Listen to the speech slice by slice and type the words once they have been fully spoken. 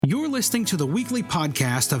You're listening to the weekly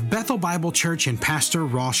podcast of Bethel Bible Church and Pastor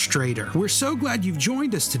Ross Strader. We're so glad you've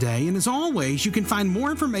joined us today, and as always, you can find more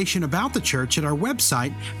information about the church at our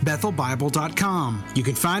website, bethelbible.com. You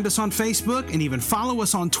can find us on Facebook and even follow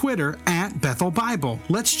us on Twitter at Bethel Bible.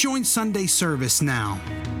 Let's join Sunday service now.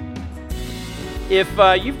 If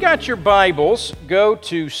you've got your Bibles, go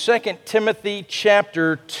to 2 Timothy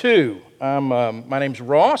chapter 2. My name's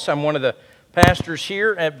Ross. I'm one of the pastors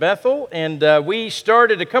here at Bethel, and we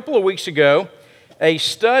started a couple of weeks ago a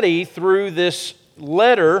study through this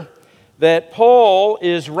letter that Paul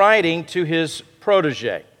is writing to his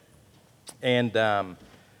protege. And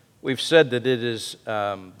we've said that it is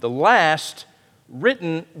the last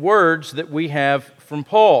written words that we have from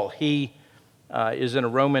Paul. He is in a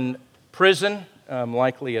Roman prison,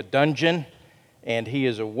 likely a dungeon, and he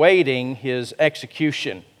is awaiting his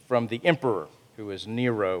execution from the emperor, who is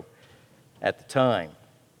Nero at the time.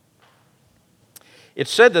 It's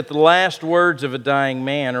said that the last words of a dying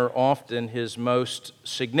man are often his most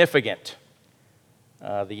significant.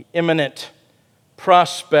 The imminent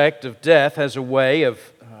prospect of death has a way of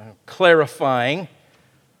clarifying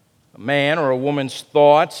a man or a woman's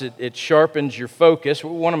thoughts. It sharpens your focus.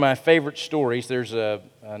 One of my favorite stories, there's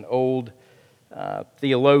an old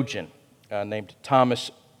theologian named Thomas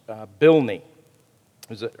Bilney. He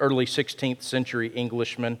was an early 16th century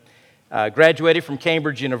Englishman. Graduated from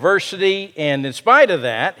Cambridge University, and in spite of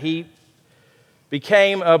that, he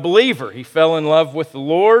became a believer. He fell in love with the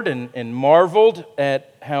Lord and marveled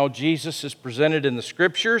at how Jesus is presented in the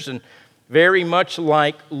Scriptures. And very much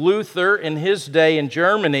like Luther in his day in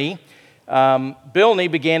Germany,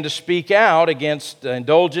 Bilney began to speak out against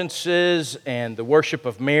indulgences and the worship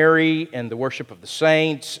of Mary and the worship of the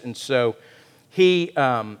saints. And so he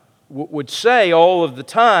would say all of the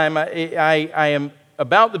time, I am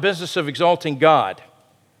about the business of exalting God,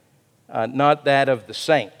 not that of the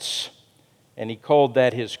saints. And he called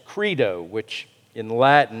that his credo, which in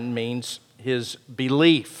Latin means his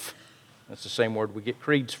belief. That's the same word we get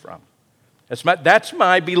creeds from. That's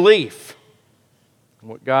my belief in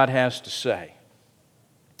what God has to say.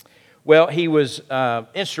 Well, he was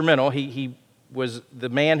instrumental. He was the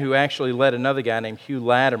man who actually led another guy named Hugh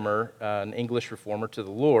Latimer, an English reformer, to the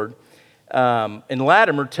Lord. And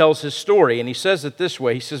Latimer tells his story, and he says it this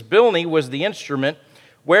way. He says, Bilney was the instrument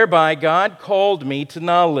whereby God called me to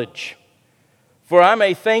knowledge. For I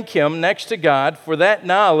may thank him next to God for that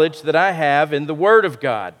knowledge that I have in the Word of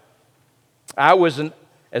God. I was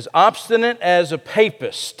as obstinate as a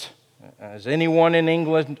papist, as anyone in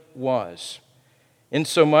England was,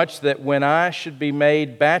 insomuch that when I should be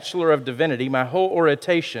made Bachelor of Divinity, my whole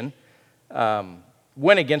oration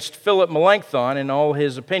went against Philip Melanchthon and all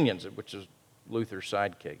his opinions, which is Luther's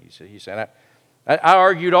sidekick. He said, I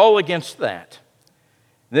argued all against that.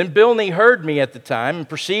 Then Bilney heard me at the time and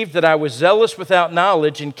perceived that I was zealous without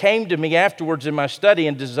knowledge, and came to me afterwards in my study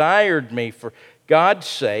and desired me for God's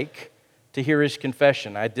sake to hear his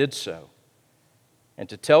confession. I did so. And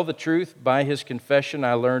to tell the truth, by his confession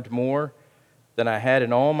I learned more than I had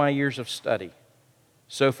in all my years of study.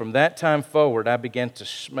 So from that time forward, I began to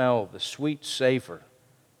smell the sweet savor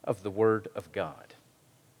of the Word of God.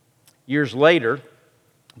 Years later,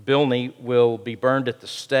 Bilney will be burned at the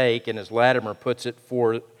stake, and as Latimer puts it,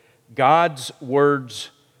 for God's Word's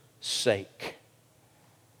sake.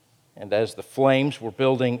 And as the flames were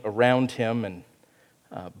building around him and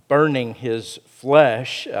burning his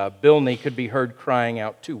flesh, Bilney could be heard crying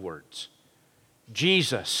out two words: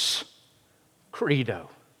 Jesus, credo.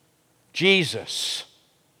 Jesus,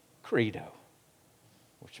 credo,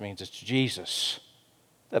 which means it's Jesus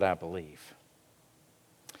that I believe.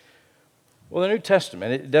 Well, the New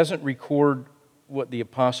Testament, it doesn't record what the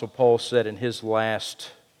Apostle Paul said in his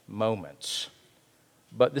last moments.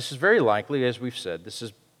 But this is very likely, as we've said, this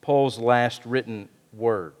is Paul's last written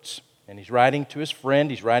words. And he's writing to his friend,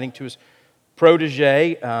 he's writing to his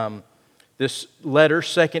protege. This letter,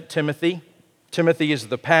 2 Timothy. Timothy is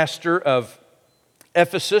the pastor of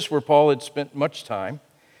Ephesus, where Paul had spent much time.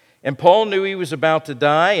 And Paul knew he was about to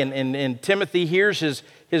die, and Timothy hears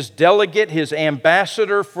his delegate, his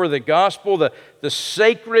ambassador for the gospel, the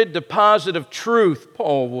sacred deposit of truth,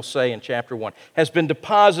 Paul will say in chapter 1, has been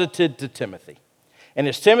deposited to Timothy. And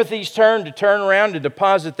it's Timothy's turn to turn around and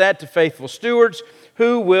deposit that to faithful stewards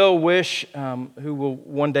who will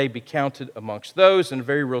one day be counted amongst those. In a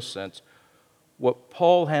very real sense, what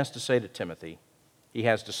Paul has to say to Timothy, he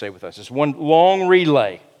has to say with us. It's one long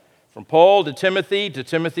relay. From Paul to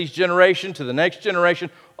Timothy's generation, to the next generation,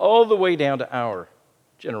 all the way down to our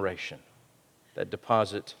generation, that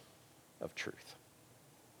deposit of truth.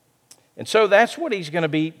 And so that's what he's going to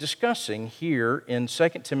be discussing here in 2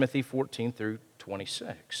 Timothy 14 through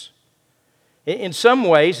 26. In some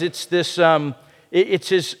ways, it's this.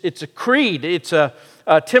 It's a creed. It's a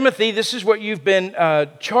Timothy. This is what you've been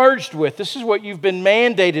charged with. This is what you've been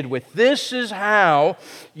mandated with. This is how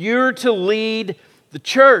you're to lead the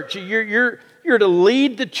church. You're to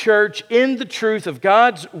lead the church in the truth of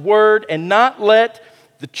God's word, and not let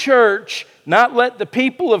the church, not let the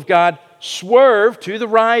people of God swerve to the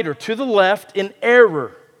right or to the left in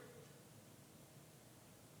error.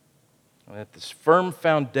 That this firm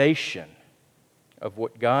foundation of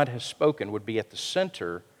what God has spoken would be at the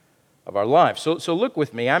center of our lives. So look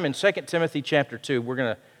with me. I'm in 2 Timothy chapter 2. We're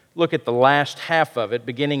going to look at the last half of it,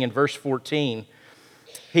 beginning in verse 14.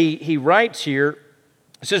 He writes here,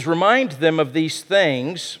 it says, "Remind them of these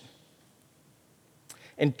things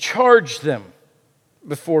and charge them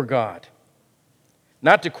before God,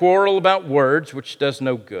 not to quarrel about words, which does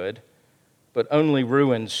no good, but only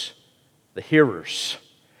ruins the hearers."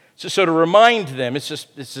 So to remind them, it's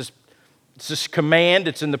this command.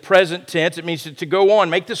 It's in the present tense. It means to go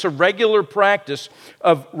on. Make this a regular practice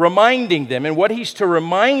of reminding them. And what he's to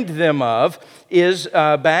remind them of is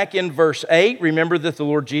back in verse 8, remember that the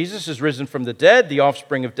Lord Jesus is risen from the dead, the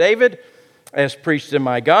offspring of David, as preached in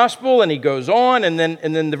my gospel. And he goes on, and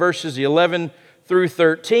then the verses 11 through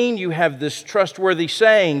 13, you have this trustworthy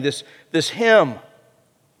saying, this hymn.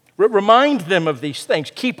 Remind them of these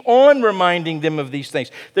things. Keep on reminding them of these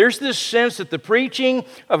things. There's this sense that the preaching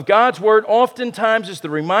of God's word oftentimes is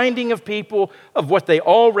the reminding of people of what they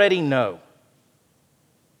already know.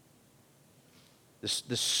 This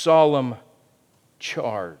solemn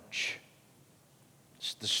charge.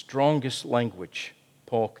 It's the strongest language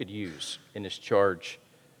Paul could use in his charge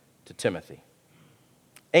to Timothy.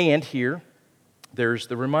 And here, there's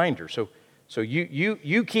the reminder. So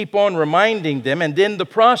you keep on reminding them, and then the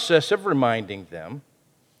process of reminding them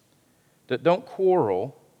that don't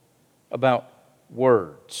quarrel about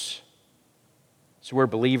words. It's where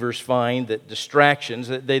believers find that distractions,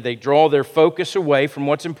 that they draw their focus away from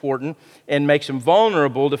what's important and makes them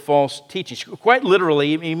vulnerable to false teachings. Quite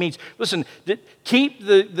literally, he means, listen, keep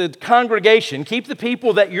the congregation, keep the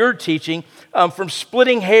people that you're teaching from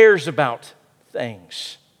splitting hairs about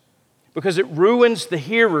things. Because it ruins the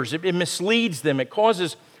hearers, it misleads them, it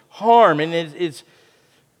causes harm, and it's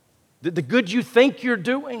the good you think you're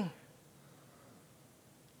doing,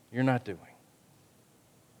 you're not doing.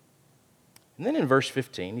 And then in verse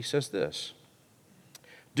 15, he says this,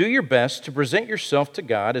 "Do your best to present yourself to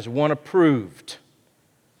God as one approved,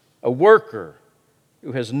 a worker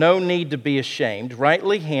who has no need to be ashamed,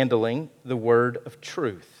 rightly handling the word of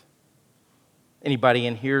truth." Anybody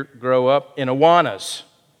in here grow up in Awanas?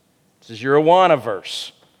 This is your Awana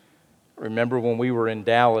verse. I remember when we were in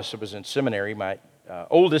Dallas, I was in seminary, my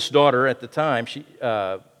oldest daughter at the time,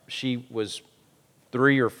 she was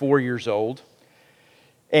 3 or 4 years old.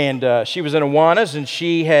 And she was in Awanas, and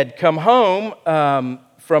she had come home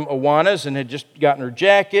from Awanas and had just gotten her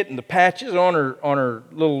jacket and the patches on her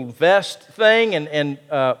little vest thing. And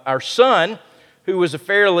our son, who was a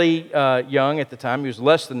fairly young at the time, he was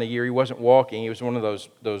less than a year, he wasn't walking. He was one of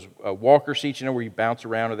those walker seats, where you bounce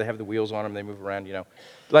around, or they have the wheels on them, they move around,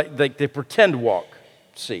 like they pretend walk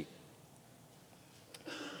seat.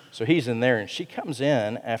 So he's in there, and she comes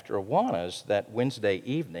in after Awanas that Wednesday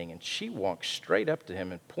evening, and she walks straight up to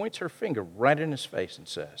him and points her finger right in his face and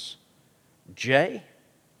says, "Jay,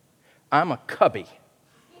 I'm a cubby,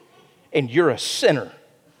 and you're a sinner."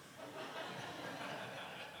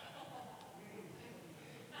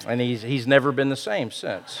 And he's never been the same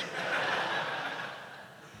since.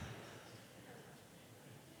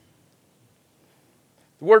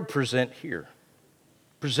 The word present here,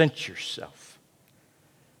 present yourself.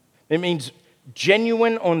 It means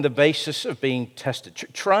genuine on the basis of being tested,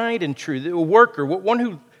 tried and true. A worker, one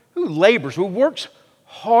who labors, who works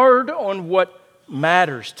hard on what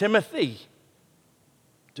matters. Timothy,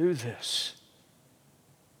 do this.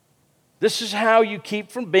 This is how you keep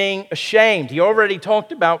from being ashamed. He already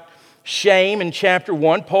talked about shame in chapter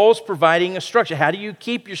 1. Paul's providing a structure. How do you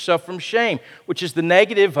keep yourself from shame? Which is the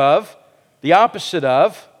negative of, the opposite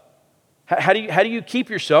of. How do you keep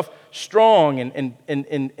yourself strong and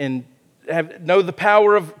know the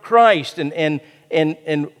power of Christ and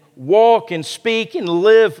walk and speak and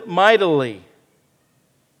live mightily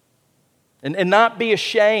and not be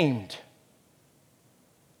ashamed?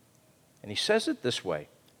 And he says it this way: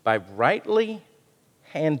 by rightly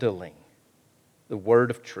handling the word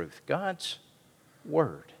of truth, God's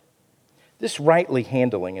word. This rightly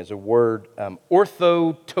handling is a word,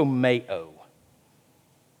 orthotomeo.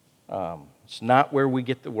 It's not where we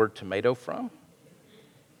get the word tomato from,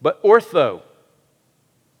 but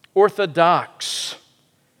orthodox.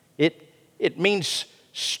 It it means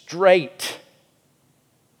straight,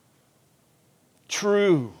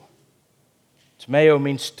 true. Timeo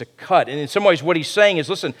means to cut. And in some ways what he's saying is,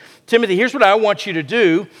 listen, Timothy, here's what I want you to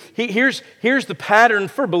do. Here's the pattern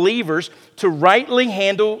for believers to rightly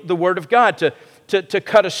handle the Word of God, to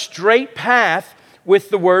cut a straight path with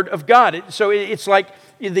the Word of God. So it's like,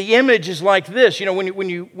 the image is like this. You know,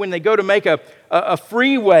 when they go to make a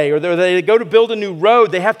freeway, or they go to build a new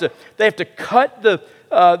road, they have to cut the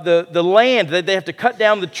land. They have to cut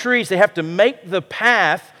down the trees. They have to make the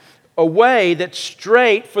path a way that's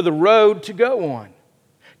straight for the road to go on.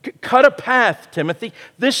 Cut a path, Timothy.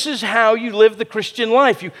 This is how you live the Christian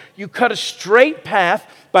life. You cut a straight path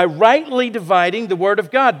by rightly dividing the Word of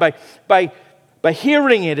God, by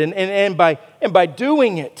hearing it and by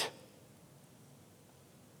doing it.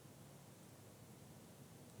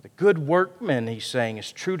 The good workman, he's saying,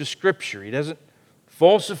 is true to Scripture. He doesn't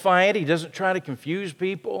falsify it. He doesn't try to confuse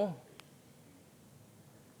people.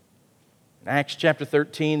 In Acts chapter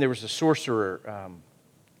 13, there was a sorcerer,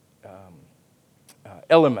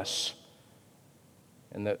 Elymas.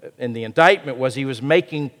 And the indictment was he was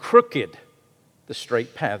making crooked the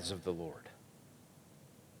straight paths of the Lord.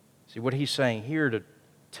 See, what he's saying here to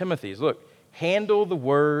Timothy is, look, handle the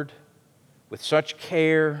Word with such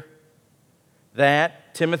care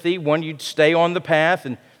that, Timothy, one, you'd stay on the path,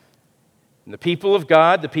 and the people of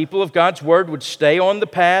God, the people of God's Word would stay on the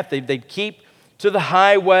path. They'd keep to the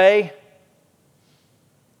highway,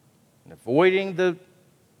 avoiding the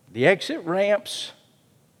exit ramps.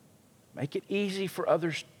 Make it easy for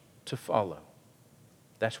others to follow.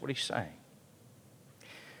 That's what he's saying.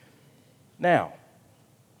 Now,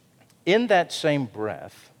 in that same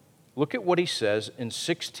breath, look at what he says in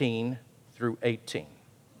 16 through 18.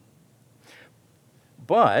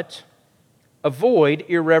 But avoid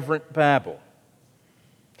irreverent babble,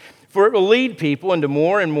 for it will lead people into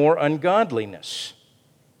more and more ungodliness,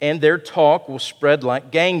 and their talk will spread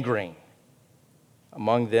like gangrene.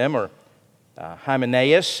 Among them are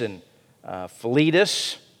Hymenaeus and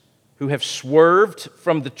Philetus, who have swerved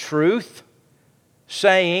from the truth,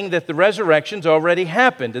 saying that the resurrection's already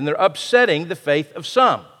happened, and they're upsetting the faith of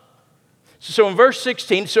some. So in verse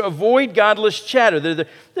 16, so avoid godless chatter.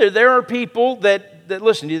 There are people that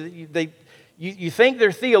listen, you think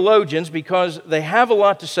they're theologians because they have a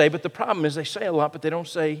lot to say, but the problem is they say a lot, but they don't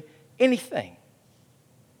say anything.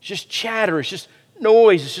 It's just chatter, it's just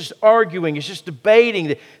noise, it's just arguing, it's just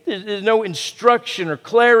debating. There's no instruction or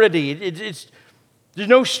clarity. There's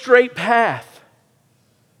no straight path.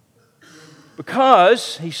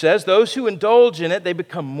 Because, he says, those who indulge in it, they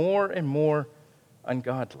become more and more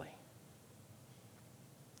ungodly.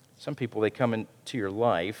 Some people, they come into your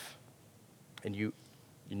life, and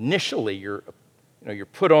initially you're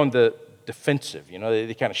put on the defensive. You know,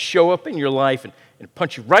 they kind of show up in your life and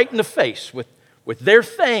punch you right in the face with their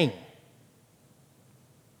thing.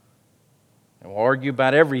 And will argue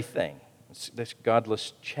about everything. That's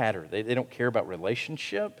godless chatter. They don't care about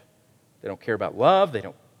relationship. They don't care about love. They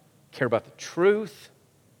don't care about the truth.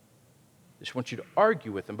 They just want you to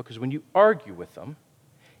argue with them, because when you argue with them,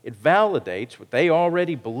 it validates what they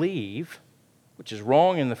already believe, which is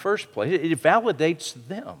wrong in the first place. It validates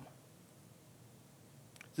them.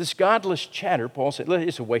 This godless chatter, Paul said,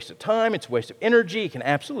 it's a waste of time, it's a waste of energy, it can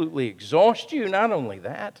absolutely exhaust you. Not only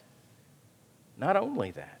that,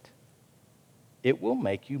 it will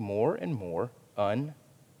make you more and more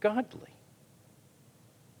ungodly.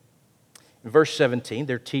 In verse 17,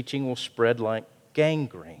 their teaching will spread like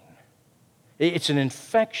gangrene. It's an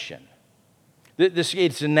infection.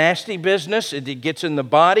 It's a nasty business. It gets in the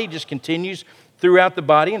body, just continues throughout the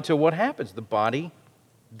body until what happens? The body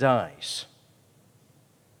dies.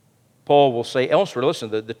 Paul will say elsewhere, listen,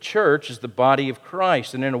 the church is the body of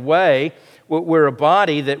Christ. And in a way, we're a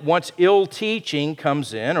body that once ill teaching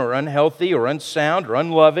comes in, or unhealthy, or unsound, or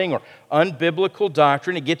unloving, or unbiblical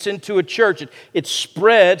doctrine, it gets into a church. It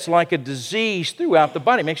spreads like a disease throughout the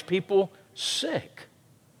body. It makes people sick.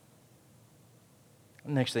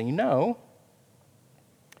 And next thing you know,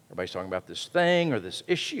 everybody's talking about this thing, or this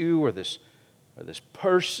issue, or this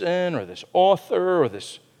person, or this author, or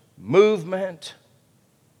this movement.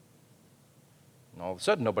 And all of a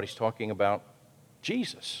sudden, nobody's talking about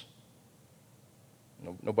Jesus.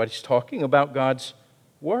 Nobody's talking about God's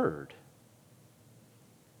Word.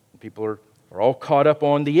 People are all caught up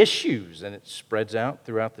on the issues, and it spreads out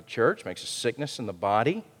throughout the church, makes a sickness in the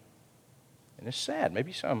body. And it's sad.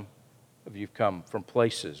 Maybe some of you have come from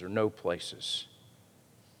places or no places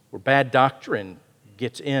where bad doctrine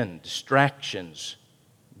gets in, distractions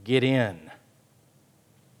get in,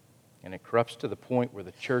 and it corrupts to the point where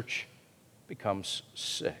the church becomes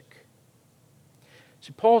sick.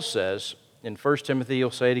 See, Paul says In 1 Timothy, he'll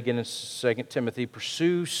say it again in 2 Timothy,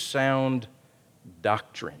 pursue sound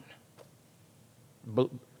doctrine,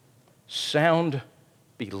 sound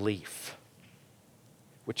belief,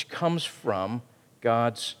 which comes from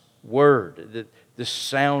God's Word. The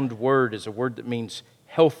sound word is a word that means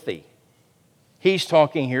healthy. He's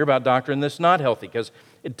talking here about doctrine that's not healthy because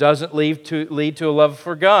it doesn't lead to a love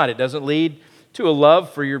for God. It doesn't lead to a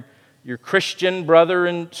love for your Christian brother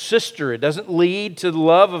and sister. It doesn't lead to the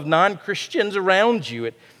love of non-Christians around you.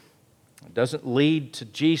 It doesn't lead to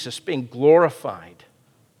Jesus being glorified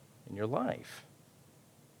in your life.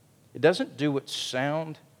 It doesn't do what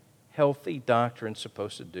sound, healthy doctrine is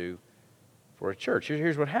supposed to do for a church.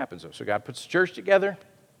 Here's what happens, though. So God puts the church together.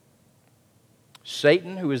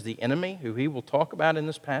 Satan, who is the enemy, who he will talk about in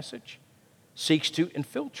this passage, seeks to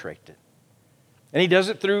infiltrate it. And he does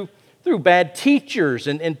it through bad teachers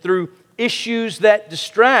and through issues that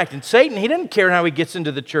distract. And Satan, he doesn't care how he gets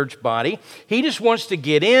into the church body. He just wants to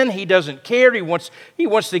get in. He doesn't care. He wants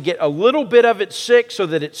to get a little bit of it sick so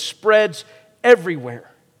that it spreads everywhere.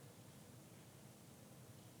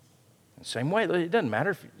 The same way, it doesn't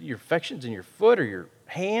matter if your infection's in your foot or your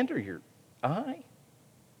hand or your eye.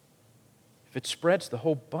 If it spreads, the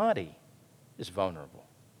whole body is vulnerable.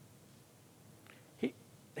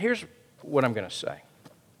 Here's what I'm going to say.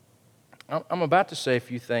 I'm about to say a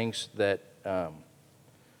few things that... so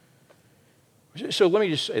let me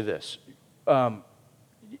just say this.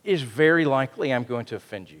 It's very likely I'm going to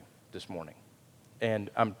offend you this morning.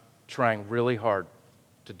 And I'm trying really hard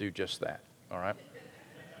to do just that, all right?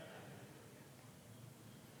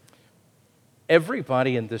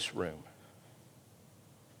 Everybody in this room,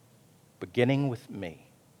 beginning with me,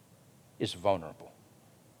 is vulnerable.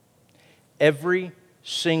 Every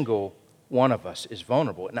single one of us is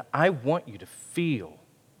vulnerable. And I want you to feel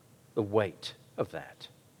the weight of that.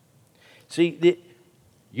 See,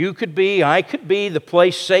 I could be the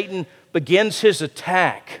place Satan begins his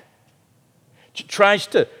attack. Tries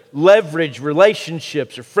to leverage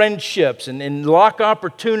relationships or friendships and lock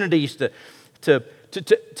opportunities to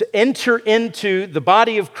enter into the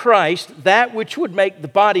body of Christ, that which would make the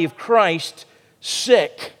body of Christ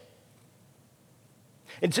sick.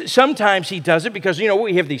 And sometimes he does it because,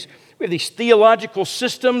 we have these theological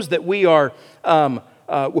systems that we are,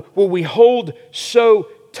 we hold so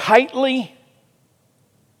tightly.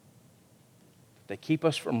 They keep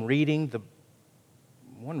us from reading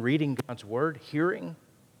God's Word, hearing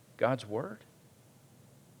God's Word.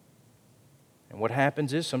 And what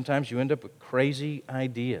happens is sometimes you end up with crazy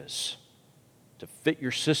ideas to fit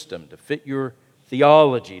your system, to fit your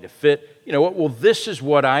theology, to fit, this is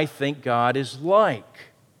what I think God is like.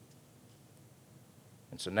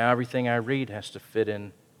 And so now everything I read has to fit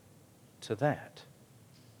in to that.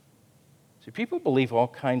 See, people believe all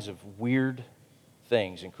kinds of weird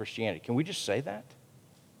things in Christianity. Can we just say that?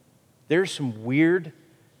 There's some weird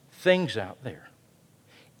things out there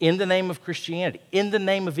in the name of Christianity, in the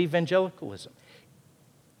name of evangelicalism,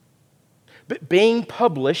 but being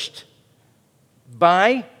published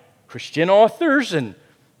by Christian authors and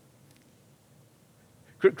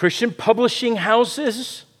Christian publishing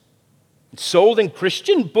houses, sold in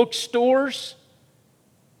Christian bookstores.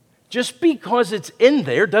 Just because it's in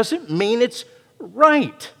there doesn't mean it's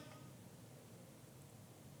right.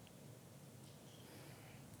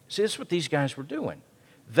 See, this is what these guys were doing.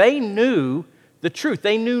 They knew the truth.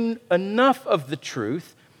 They knew enough of the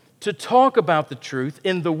truth to talk about the truth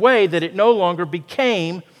in the way that it no longer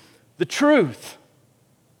became the truth.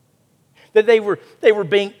 That they were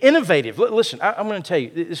being innovative. Listen, I'm going to tell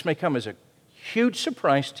you, this may come as a huge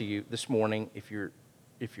surprise to you this morning if you're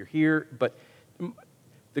here, but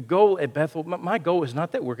the goal at Bethel, my goal is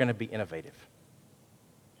not that we're going to be innovative.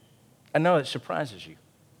 I know it surprises you.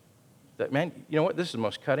 That, man, you know what? This is the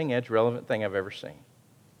most cutting-edge, relevant thing I've ever seen.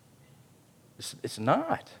 It's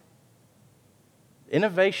not.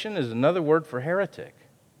 Innovation is another word for heretic.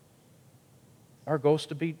 Our goal is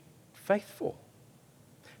to be faithful.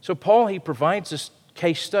 So Paul, he provides this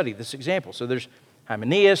case study, this example. So there's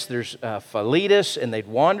Hymenaeus, there's Philetus, and they'd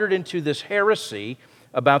wandered into this heresy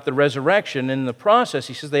about the resurrection. And in the process,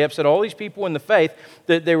 he says they upset all these people in the faith,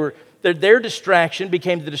 that their distraction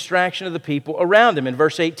became the distraction of the people around them. In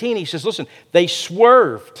verse 18, he says, listen, they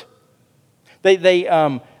swerved.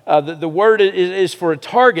 The word is for a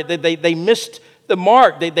target. They missed the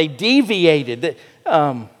mark. They deviated.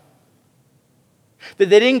 They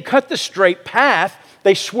didn't cut the straight path.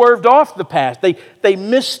 They swerved off the path. They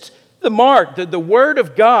missed the mark. The Word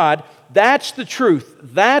of God, that's the truth.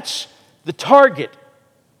 That's the target.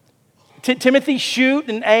 Timothy, shoot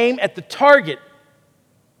and aim at the target.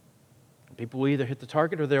 People will either hit the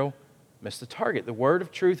target or they'll miss the target. The word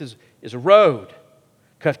of truth is a road.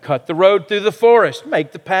 Cut the road through the forest.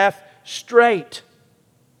 Make the path straight,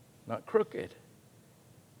 not crooked.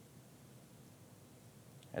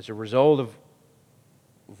 As a result of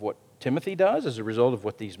what Timothy does, as a result of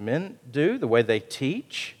what these men do, the way they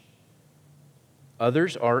teach,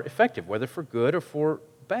 others are effective, whether for good or for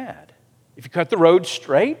bad. If you cut the road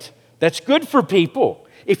straight, that's good for people.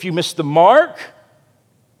 If you miss the mark,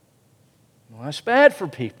 well, that's bad for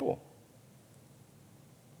people.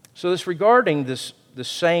 So this regarding this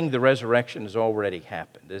saying the resurrection has already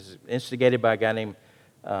happened. This is instigated by a guy named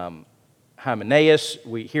Hymenaeus.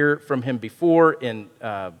 We hear from him before in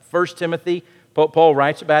 1 Timothy. Paul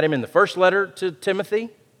writes about him in the first letter to Timothy,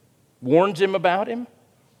 warns him about him.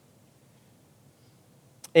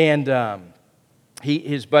 And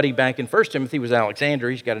his buddy back in 1 Timothy was Alexander.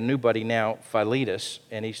 He's got a new buddy now, Philetus,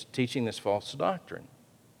 and he's teaching this false doctrine.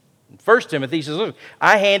 In 1 Timothy, he says, look,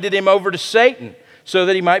 I handed him over to Satan so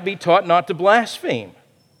that he might be taught not to blaspheme.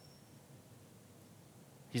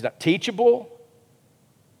 He's not teachable.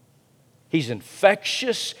 He's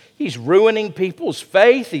infectious. He's ruining people's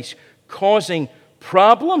faith. He's causing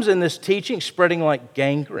problems in this teaching, spreading like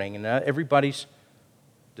gangrene. And everybody's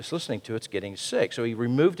just listening to it's getting sick. So he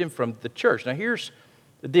removed him from the church. Now here's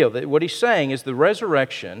the deal. What he's saying is the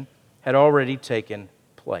resurrection had already taken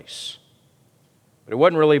place. But it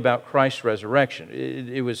wasn't really about Christ's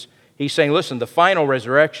resurrection. He's saying, listen, the final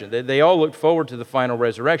resurrection. They all looked forward to the final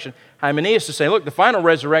resurrection. Hymenaeus is saying, look, the final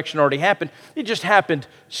resurrection already happened. It just happened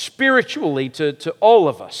spiritually to all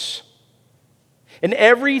of us. And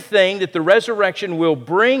everything that the resurrection will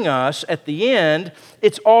bring us at the end,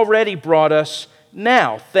 it's already brought us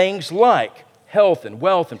now. Things like health and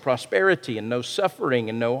wealth and prosperity and no suffering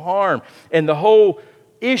and no harm. And the whole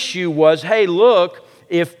issue was, hey, look,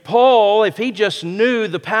 if Paul, if he just knew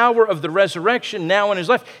the power of the resurrection now in his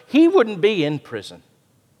life, he wouldn't be in prison.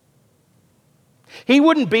 He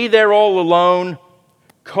wouldn't be there all alone,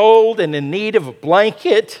 cold and in need of a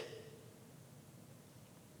blanket.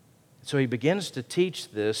 So he begins to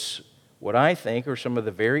teach this, what I think are some of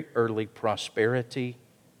the very early prosperity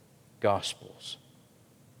gospels.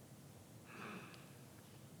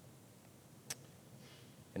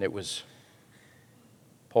 And it was,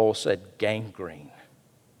 Paul said, gangrene.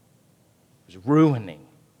 It was ruining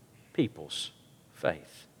people's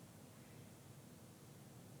faith.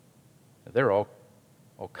 Now, there are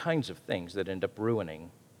all kinds of things that end up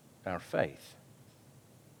ruining our faith.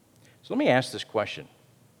 So let me ask this question.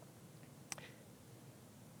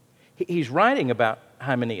 He's writing about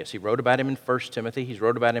Hymenaeus. He wrote about him in 1 Timothy. He's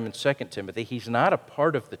wrote about him in 2 Timothy. He's not a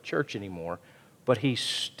part of the church anymore, but he's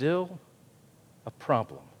still a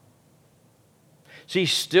problem. So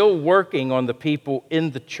he's still working on the people in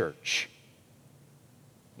the church.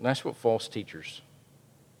 And that's what false teachers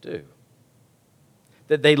do.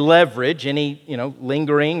 That they leverage any,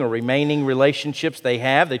 lingering or remaining relationships they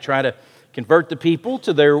have. They try to convert the people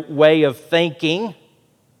to their way of thinking.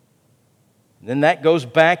 And then that goes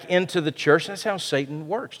back into the church. That's how Satan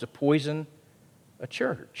works, to poison a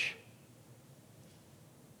church.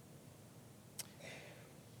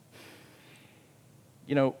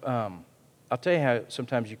 I'll tell you how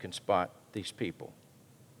sometimes you can spot these people.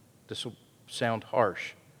 This will sound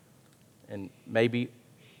harsh, and maybe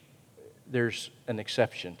there's an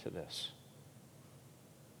exception to this.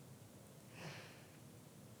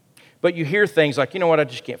 But you hear things like, I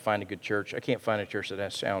just can't find a good church. I can't find a church that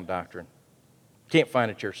has sound doctrine. Can't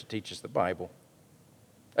find a church that teaches the Bible.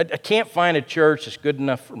 I can't find a church that's good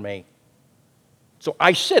enough for me. So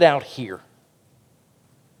I sit out here.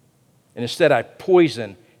 And instead I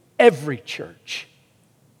poison every church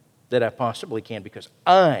that I possibly can because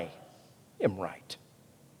I am right.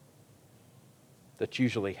 That's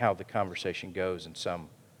usually how the conversation goes in some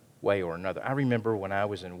way or another. I remember when I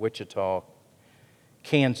was in Wichita,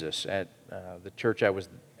 Kansas, at the church I was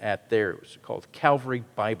at there. It was called Calvary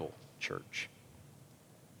Bible Church.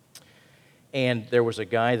 And there was a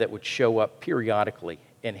guy that would show up periodically,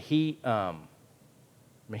 and he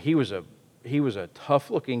was a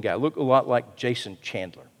tough-looking guy. Looked a lot like Jason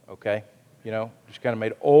Chandler, okay? Just kind of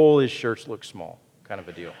made all his shirts look small, kind of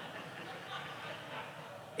a deal.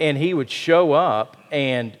 And he would show up,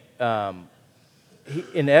 and he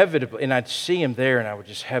inevitably, and I'd see him there, and I would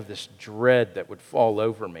just have this dread that would fall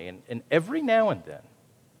over me. And every now and then,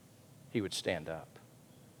 he would stand up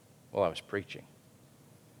while I was preaching.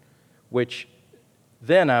 Which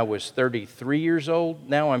then I was 33 years old.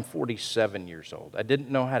 Now I'm 47 years old. I didn't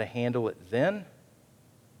know how to handle it then.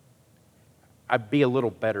 I'd be a little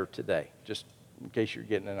better today, just in case you're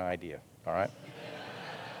getting an idea, all right?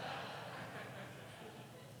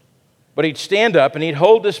 But he'd stand up and he'd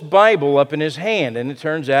hold this Bible up in his hand, and it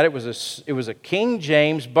turns out it was a King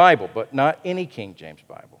James Bible, but not any King James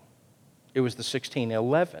Bible. It was the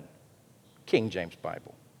 1611 King James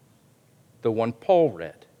Bible, the one Paul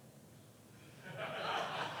read.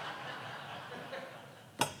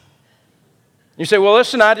 You say, well,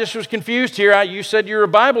 listen, I just was confused here. You said you're a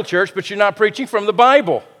Bible church, but you're not preaching from the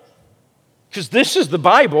Bible. Because this is the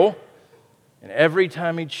Bible. And every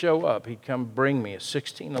time he'd show up, he'd come bring me a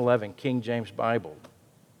 1611 King James Bible.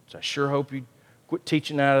 So I sure hope you quit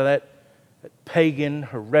teaching out of that pagan,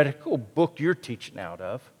 heretical book you're teaching out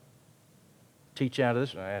of. Teach out of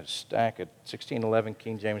this one. I had a stack of 1611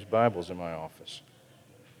 King James Bibles in my office.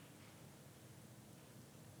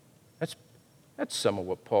 That's some of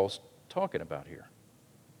what Paul's talking about here.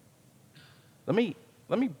 Let me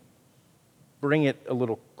bring it a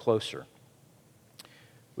little closer.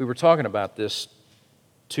 We were talking about this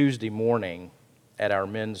Tuesday morning at our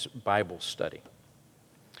men's Bible study.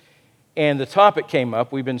 And the topic came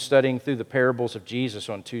up. We've been studying through the parables of Jesus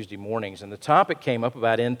on Tuesday mornings, and the topic came up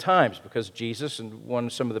about end times because Jesus,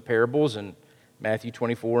 and some of the parables in Matthew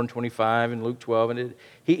 24 and 25 and Luke 12, and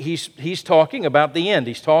he's talking about the end.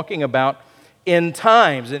 He's talking about end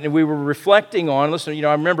times, and we were reflecting on. Listen,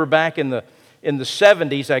 I remember back in the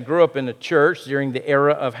 70s, I grew up in a church during the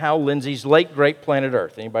era of Hal Lindsey's late great Planet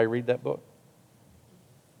Earth. Anybody read that book?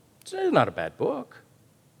 It's not a bad book.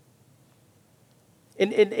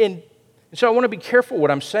 And so I want to be careful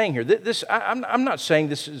what I'm saying here. I'm not saying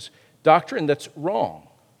this is doctrine that's wrong.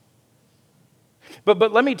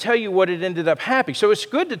 But let me tell you what it ended up happening. So it's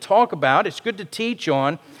good to talk about, it's good to teach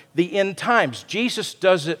on the end times. Jesus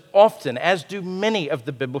does it often, as do many of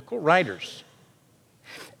the biblical writers.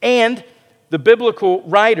 And the biblical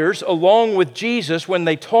writers, along with Jesus, when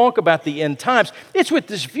they talk about the end times, it's with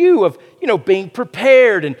this view of, being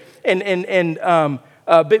prepared and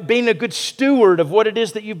being a good steward of what it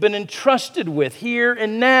is that you've been entrusted with here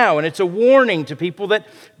and now. And it's a warning to people that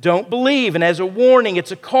don't believe. And as a warning,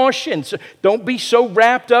 it's a caution. So don't be so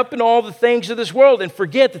wrapped up in all the things of this world and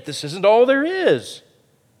forget that this isn't all there is.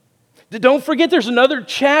 Don't forget there's another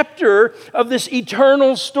chapter of this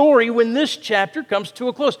eternal story when this chapter comes to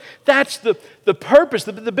a close. That's the purpose.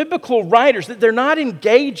 The biblical writers, that they're not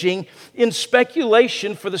engaging in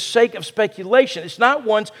speculation for the sake of speculation. It's not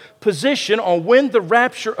one's position on when the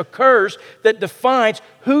rapture occurs that defines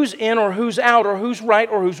who's in or who's out or who's right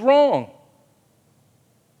or who's wrong.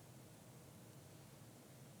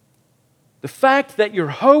 The fact that you're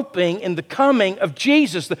hoping in the coming of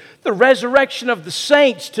Jesus, the resurrection of the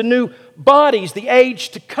saints to new bodies, the age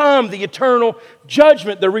to come, the eternal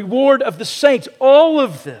judgment, the reward of the saints, all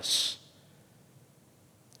of this.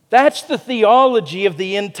 That's the theology of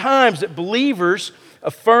the end times that believers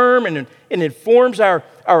affirm and informs our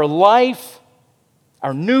life,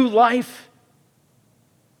 our new life,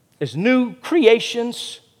 as new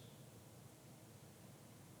creations.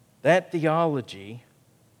 That theology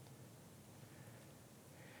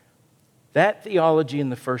in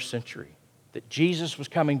the first century, that Jesus was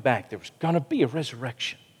coming back, there was going to be a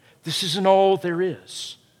resurrection. This isn't all there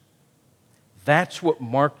is. That's what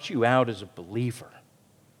marked you out as a believer.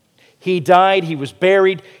 He died, He was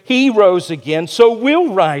buried, He rose again, so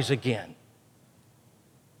we'll rise again.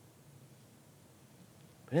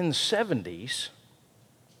 But in the 70s,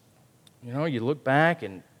 you look back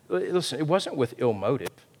and listen, it wasn't with ill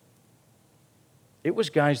motive. It was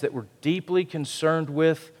guys that were deeply concerned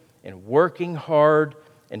with and working hard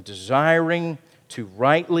and desiring to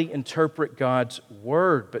rightly interpret God's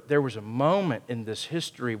Word. But there was a moment in this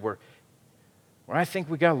history where I think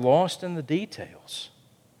we got lost in the details.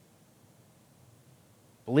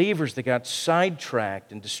 Believers that got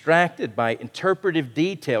sidetracked and distracted by interpretive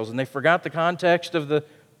details, and they forgot the context of the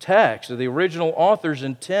text, of the original author's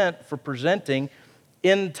intent for presenting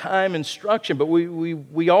end-time instruction. But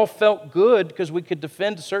we all felt good because we could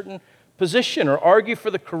defend a certain position or argue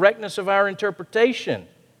for the correctness of our interpretation.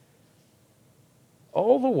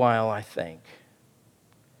 All the while, I think,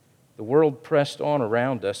 the world pressed on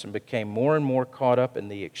around us and became more and more caught up in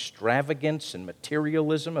the extravagance and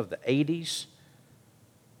materialism of the 80s,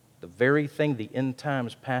 the very thing the end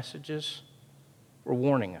times passages were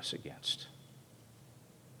warning us against.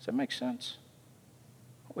 Does that make sense?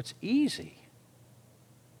 Oh, it's easy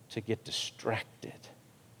to get distracted.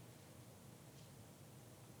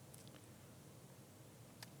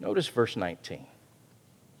 Notice verse 19.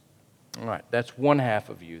 All right, that's one half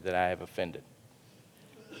of you that I have offended.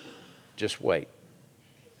 Just wait.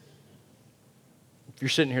 If you're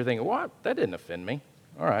sitting here thinking, what? That didn't offend me.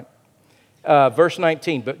 All right. Verse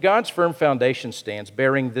 19, but God's firm foundation stands,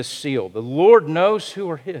 bearing this seal. The Lord knows who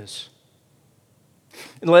are His.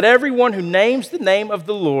 And let everyone who names the name of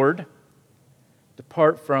the Lord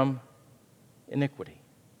depart from iniquity.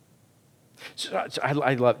 So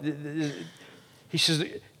I love, he says,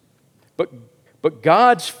 but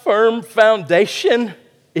God's firm foundation,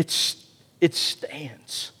 it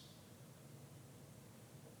stands.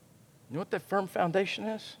 You know what that firm foundation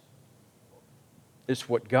is? It's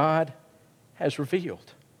what God has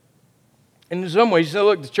revealed. And in some ways, you say,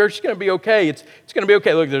 look, the church is going to be okay. It's going to be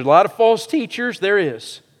okay. Look, there's a lot of false teachers. There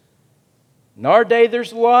is. In our day,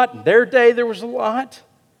 there's a lot. In their day, there was a lot.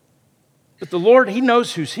 But the Lord, He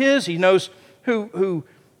knows who's His. He knows who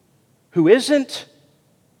isn't.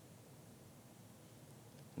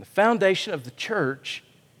 And the foundation of the church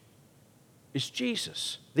is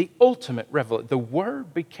Jesus, the ultimate revelation. The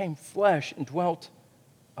Word became flesh and dwelt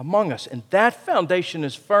among us. And that foundation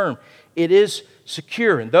is firm. It is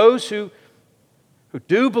secure. And those who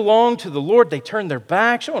do belong to the Lord, they turn their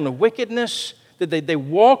backs on the wickedness, that they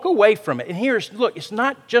walk away from it. And here's, look, it's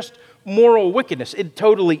not just moral wickedness. It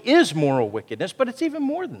totally is moral wickedness, but it's even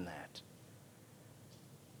more than that.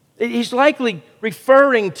 He's likely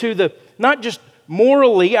referring to the, not just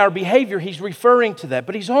morally, our behavior, he's referring to that,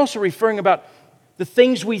 but he's also referring about the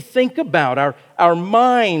things we think about, our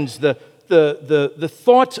minds, the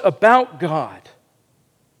thoughts about God.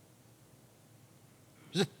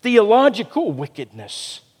 There's a theological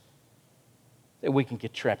wickedness that we can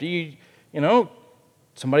get trapped. You know,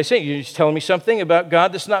 somebody saying, you're just telling me something about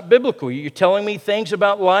God that's not biblical. You're telling me things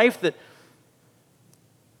about life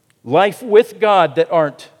with God that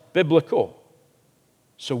aren't biblical.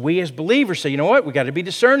 So we as believers say, you know what, we got to be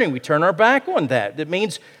discerning. We turn our back on that. That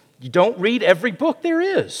means you don't read every book there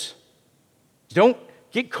is. You don't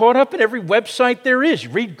get caught up in every website there is. You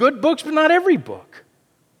read good books, but not every book.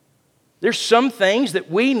 There's some things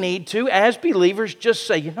that we need to, as believers, just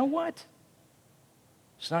say, you know what?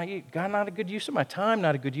 It's not God, not a good use of my time,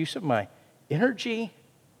 not a good use of my energy.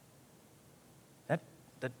 That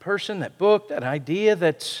person, that book, that idea,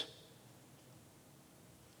 that's,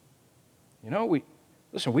 you know, we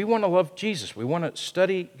want to love Jesus. We want to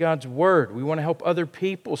study God's Word. We want to help other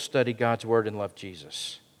people study God's Word and love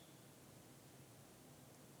Jesus.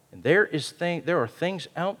 And there are things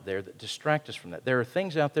out there that distract us from that. There are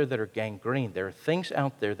things out there that are gangrene. There are things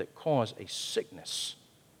out there that cause a sickness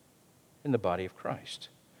in the body of Christ.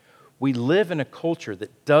 We live in a culture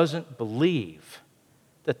that doesn't believe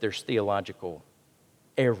that there's theological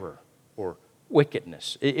error or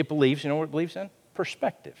wickedness. It believes, you know what it believes in?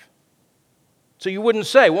 Perspective. So you wouldn't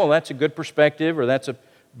say, well, that's a good perspective or that's a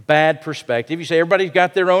bad perspective. You say everybody's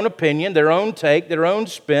got their own opinion, their own take, their own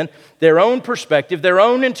spin, their own perspective, their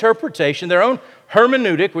own interpretation, their own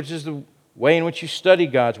hermeneutic, which is the way in which you study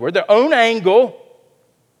God's Word, their own angle.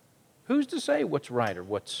 Who's to say what's right or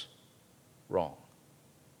what's wrong?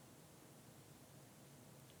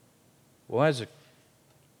 Well, as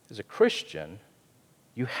a Christian,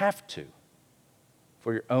 you have to,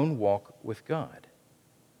 for your own walk with God.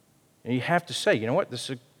 And you have to say, you know what, this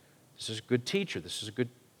is a good teacher, this is a good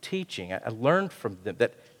teaching. I learned from them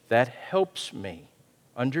that helps me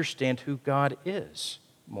understand who God is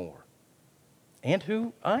more and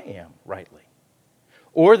who I am rightly.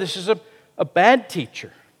 Or this is a bad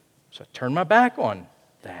teacher, so I turn my back on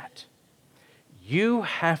that. You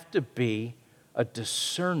have to be a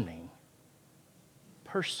discerning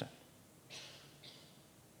person.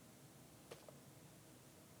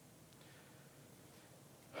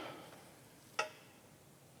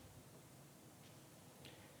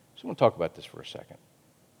 So I want to talk about this for a second.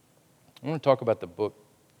 I want to talk about the book,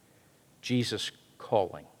 Jesus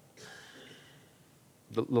Calling.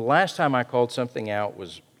 The last time I called something out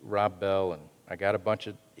was Rob Bell, and I got a bunch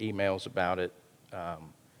of emails about it.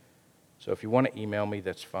 So if you want to email me,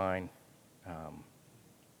 that's fine.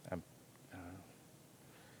 I'm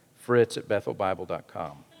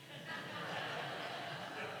Fritz@BethelBible.com.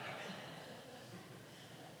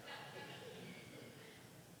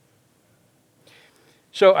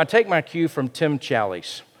 So I take my cue from Tim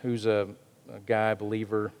Challies, who's a guy,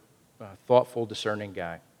 believer, thoughtful, discerning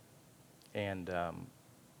guy. And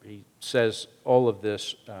he says all of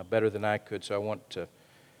this better than I could, so I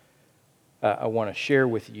want to share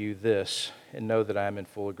with you this and know that I'm in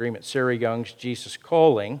full agreement. Sarah Young's Jesus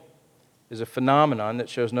Calling is a phenomenon that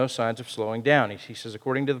shows no signs of slowing down. He says,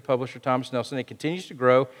 according to the publisher Thomas Nelson, it continues to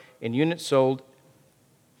grow in units sold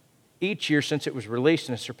each year since it was released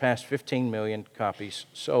and has surpassed 15 million copies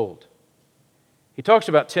sold. He talks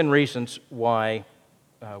about 10 reasons why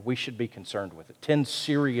we should be concerned with it, 10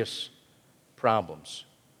 serious problems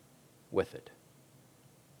with it.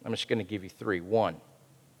 I'm just going to give you 3. 1,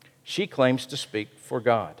 she claims to speak for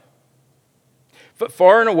God.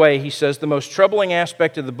 Far and away, he says, the most troubling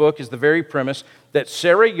aspect of the book is the very premise that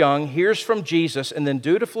Sarah Young hears from Jesus and then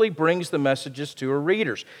dutifully brings the messages to her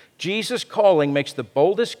readers. Jesus' calling makes the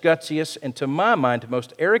boldest, gutsiest, and to my mind,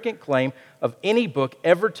 most arrogant claim of any book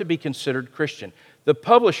ever to be considered Christian. The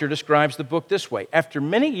publisher describes the book this way: after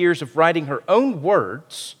many years of writing her own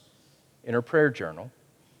words in her prayer journal,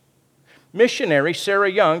 missionary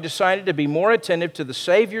Sarah Young decided to be more attentive to the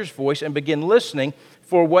Savior's voice and begin listening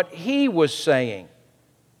for what he was saying.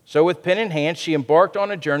 So with pen in hand, she embarked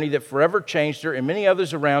on a journey that forever changed her and many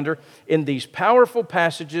others around her. In these powerful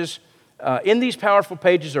pages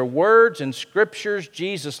are words and scriptures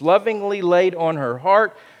Jesus lovingly laid on her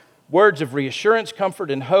heart, words of reassurance,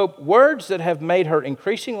 comfort, and hope, words that have made her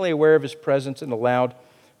increasingly aware of His presence and allowed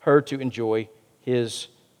her to enjoy His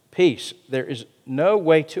peace. There is no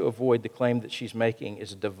way to avoid the claim that she's making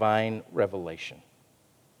is a divine revelation.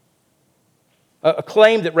 A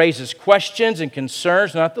claim that raises questions and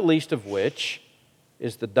concerns, not the least of which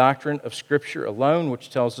is the doctrine of Scripture alone, which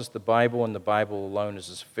tells us the Bible and the Bible alone is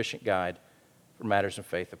a sufficient guide for matters of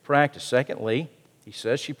faith and practice. Secondly, he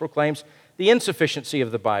says, she proclaims the insufficiency of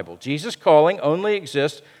the Bible. Jesus' calling only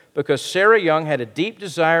exists because Sarah Young had a deep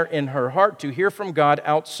desire in her heart to hear from God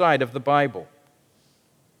outside of the Bible.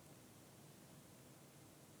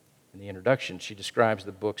 In the introduction, she describes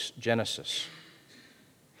the book's genesis.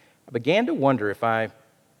 I began to wonder if I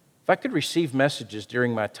could receive messages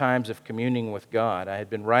during my times of communing with God. I had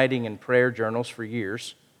been writing in prayer journals for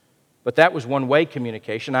years, but that was one-way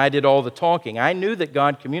communication. I did all the talking. I knew that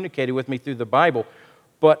God communicated with me through the Bible,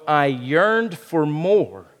 but I yearned for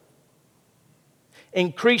more.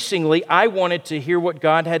 Increasingly, I wanted to hear what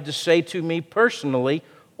God had to say to me personally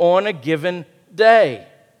on a given day.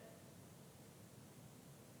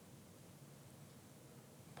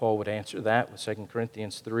 Paul would answer that with 2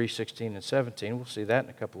 Corinthians 3, 16 and 17. We'll see that in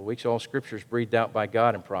a couple of weeks. All Scripture is breathed out by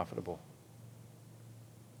God and profitable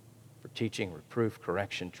for teaching, reproof,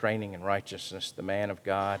 correction, training in righteousness, the man of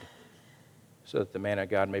God, so that the man of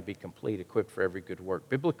God may be complete, equipped for every good work.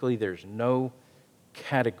 Biblically, there's no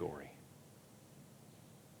category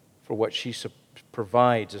for what she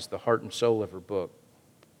provides as the heart and soul of her book.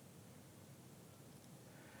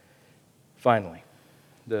 Finally,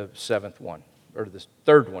 the seventh one. Or the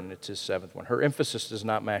third one, it's his seventh one. Her emphasis does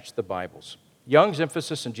not match the Bible's. Young's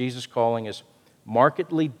emphasis in Jesus' calling is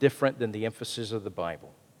markedly different than the emphasis of the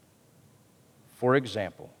Bible. For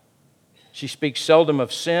example, she speaks seldom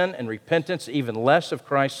of sin and repentance, even less of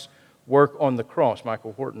Christ's work on the cross.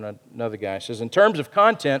 Michael Horton, another guy, says, in terms of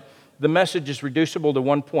content, the message is reducible to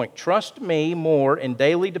one point. Trust me more in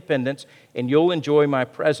daily dependence, and you'll enjoy my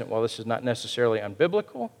present. While this is not necessarily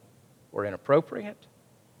unbiblical or inappropriate,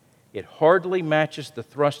 it hardly matches the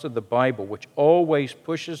thrust of the Bible, which always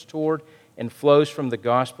pushes toward and flows from the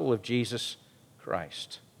gospel of Jesus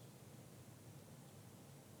Christ.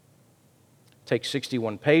 It takes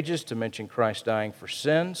 61 pages to mention Christ dying for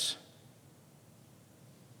sins,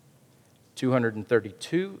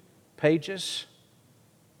 232 pages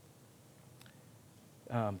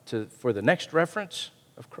for the next reference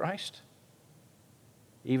of Christ.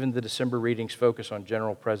 Even the December readings focus on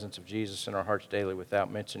general presence of Jesus in our hearts daily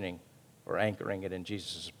without mentioning or anchoring it in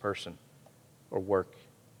Jesus' person or work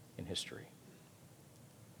in history.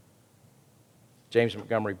 James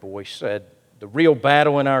Montgomery Boyce said, the real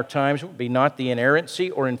battle in our times would be not the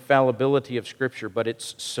inerrancy or infallibility of Scripture, but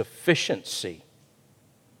its sufficiency.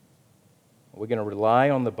 Are we going to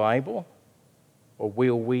rely on the Bible, or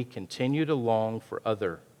will we continue to long for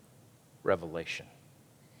other revelation?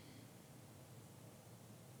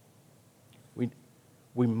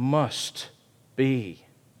 We must be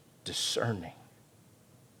discerning.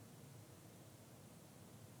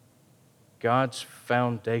 God's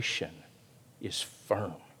foundation is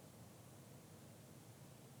firm.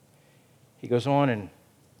 He goes on in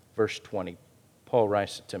verse 20. Paul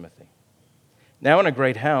writes to Timothy, now in a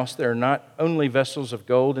great house there are not only vessels of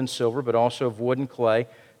gold and silver, but also of wood and clay,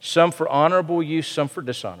 some for honorable use, some for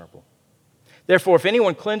dishonorable. Therefore, if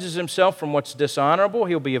anyone cleanses himself from what's dishonorable,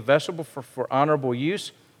 he'll be a vessel for honorable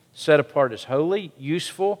use, set apart as holy,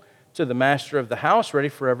 useful to the master of the house, ready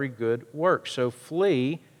for every good work. So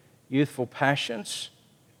flee youthful passions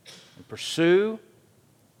and pursue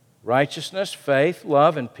righteousness, faith,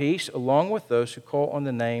 love, and peace, along with those who call on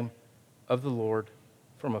the name of the Lord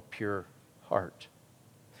from a pure heart.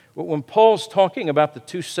 When Paul's talking about the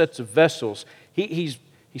two sets of vessels, he's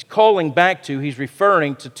calling back to, he's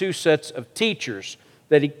referring to two sets of teachers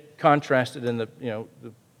that he contrasted in the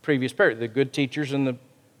previous period, the good teachers and the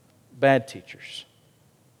bad teachers.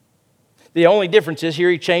 The only difference is here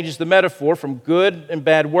he changes the metaphor from good and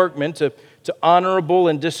bad workmen to honorable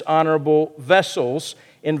and dishonorable vessels.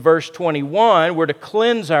 In verse 21, we're to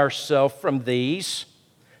cleanse ourselves from these.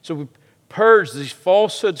 So we purge these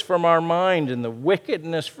falsehoods from our mind and the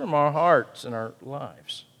wickedness from our hearts and our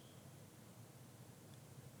lives.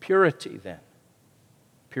 Purity, then.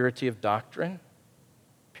 Purity of doctrine,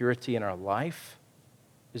 purity in our life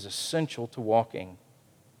is essential to walking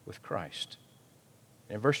with Christ.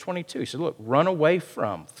 In verse 22, he said, look, run away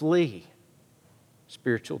from, flee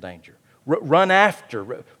spiritual danger. Run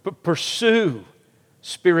after, pursue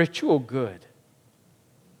spiritual good.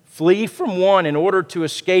 Flee from one in order to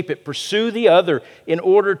escape it. Pursue the other in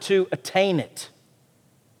order to attain it.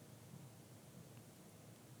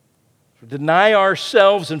 Deny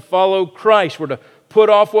ourselves and follow Christ. We're to put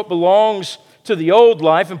off what belongs to the old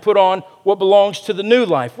life and put on what belongs to the new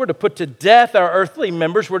life. We're to put to death our earthly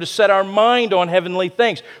members. We're to set our mind on heavenly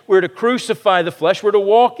things. We're to crucify the flesh. We're to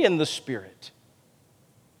walk in the Spirit.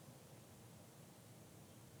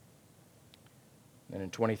 And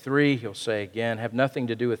in 23, he'll say again, have nothing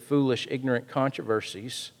to do with foolish, ignorant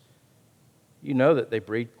controversies. You know that they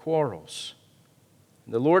breed quarrels.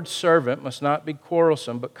 The Lord's servant must not be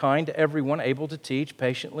quarrelsome, but kind to everyone, able to teach,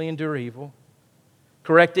 patiently endure evil.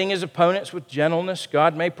 Correcting his opponents with gentleness,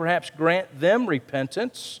 God may perhaps grant them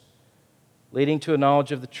repentance, leading to a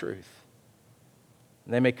knowledge of the truth.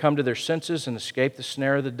 And they may come to their senses and escape the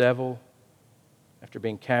snare of the devil after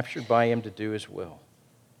being captured by him to do his will.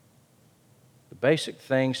 The basic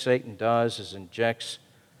thing Satan does is injects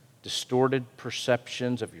distorted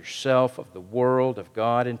perceptions of yourself, of the world, of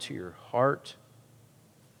God into your heart.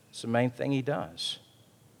 It's the main thing he does.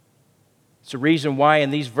 It's the reason why in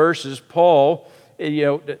these verses, Paul, this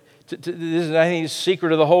is, I think, the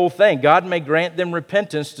secret of the whole thing. God may grant them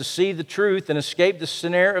repentance to see the truth and escape the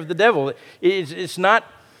snare of the devil. It's not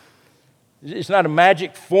a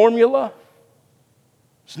magic formula.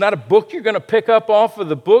 It's not a book you're going to pick up off of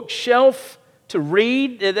the bookshelf to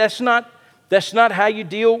read. That's not how you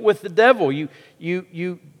deal with the devil. You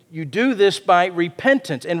do this by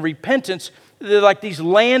repentance, and repentance, they're like these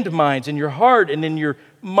landmines in your heart and in your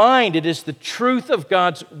mind. It is the truth of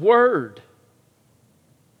God's Word.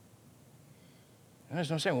 And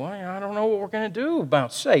I'm saying, well, I don't know what we're going to do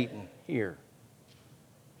about Satan here.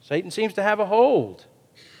 Satan seems to have a hold.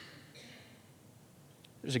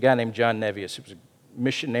 There's a guy named John Nevius. He was a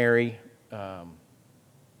missionary.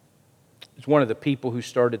 He's one of the people who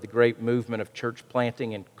started the great movement of church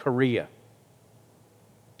planting in Korea.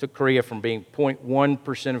 Took Korea from being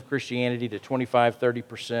 0.1% of Christianity to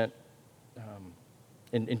 25-30%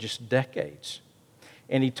 in just decades.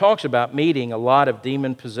 And he talks about meeting a lot of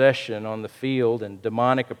demon possession on the field and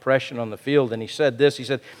demonic oppression on the field. And he said this, he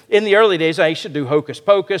said, in the early days I used to do hocus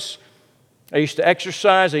pocus. I used to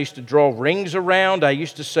exercise. I used to draw rings around. I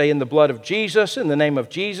used to say, in the blood of Jesus, in the name of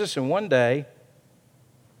Jesus. And one day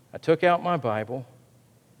I took out my Bible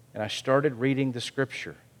and I started reading the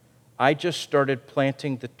Scripture. I just started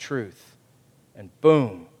planting the truth. And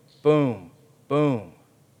boom, boom, boom.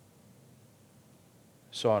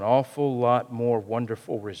 Saw an awful lot more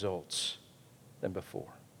wonderful results than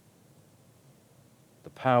before. The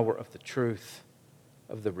power of the truth,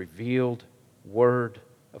 of the revealed Word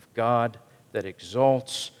of God that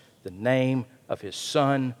exalts the name of His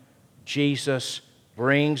Son, Jesus,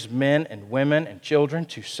 brings men and women and children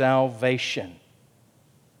to salvation.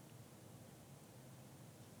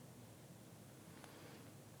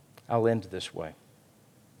 I'll end this way.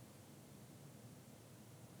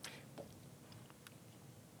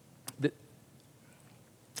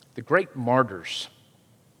 The great martyrs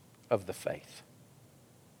of the faith,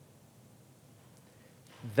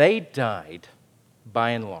 they died, by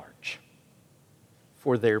and large,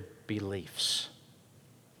 for their beliefs,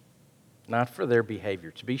 not for their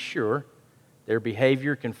behavior. To be sure, their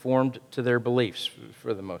behavior conformed to their beliefs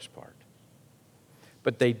for the most part.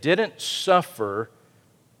 But they didn't suffer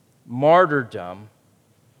martyrdom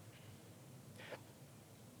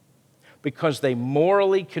because they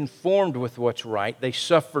morally conformed with what's right. They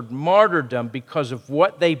suffered martyrdom because of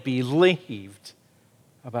what they believed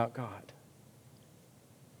about God.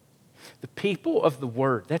 The people of the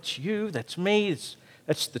Word, that's you, that's me,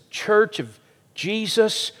 that's the church of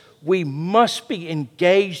Jesus. We must be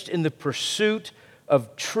engaged in the pursuit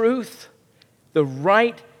of truth, the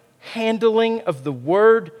right handling of the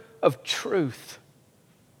word of truth.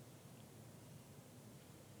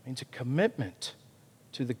 It means a commitment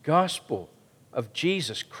to the gospel of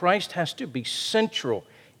Jesus. Christ has to be central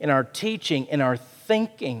in our teaching, in our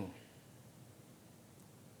thinking.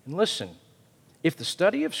 And listen, if the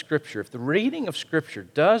study of Scripture, if the reading of Scripture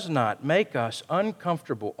does not make us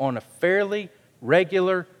uncomfortable on a fairly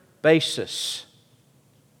regular basis,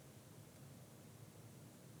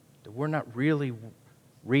 that we're not really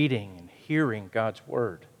reading and hearing God's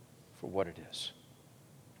Word for what it is.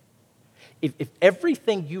 If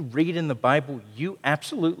everything you read in the Bible you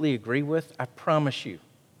absolutely agree with, I promise you,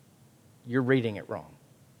 you're reading it wrong.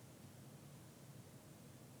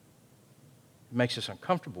 It makes us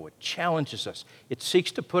uncomfortable. It challenges us. It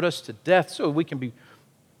seeks to put us to death so we can be,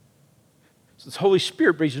 so the Holy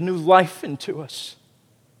Spirit breathes a new life into us.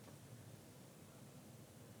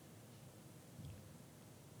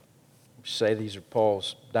 Say these are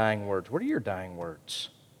Paul's dying words. What are your dying words?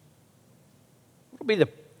 What will be the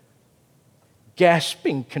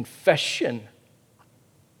gasping confession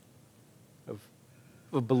of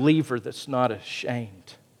a believer that's not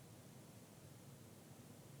ashamed?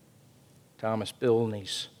 Thomas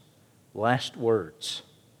Bilney's last words,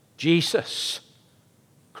 Jesus,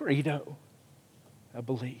 credo, I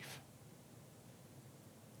believe.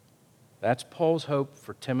 That's Paul's hope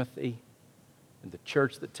for Timothy and the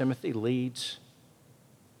church that Timothy leads,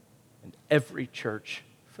 and every church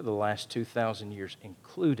for the last 2,000 years,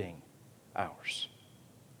 including ours.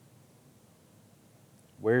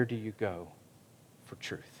 Where do you go for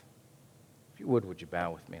truth? If you would you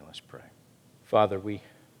bow with me? Let's pray. Father, we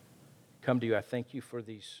come to you. I thank you for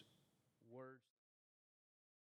these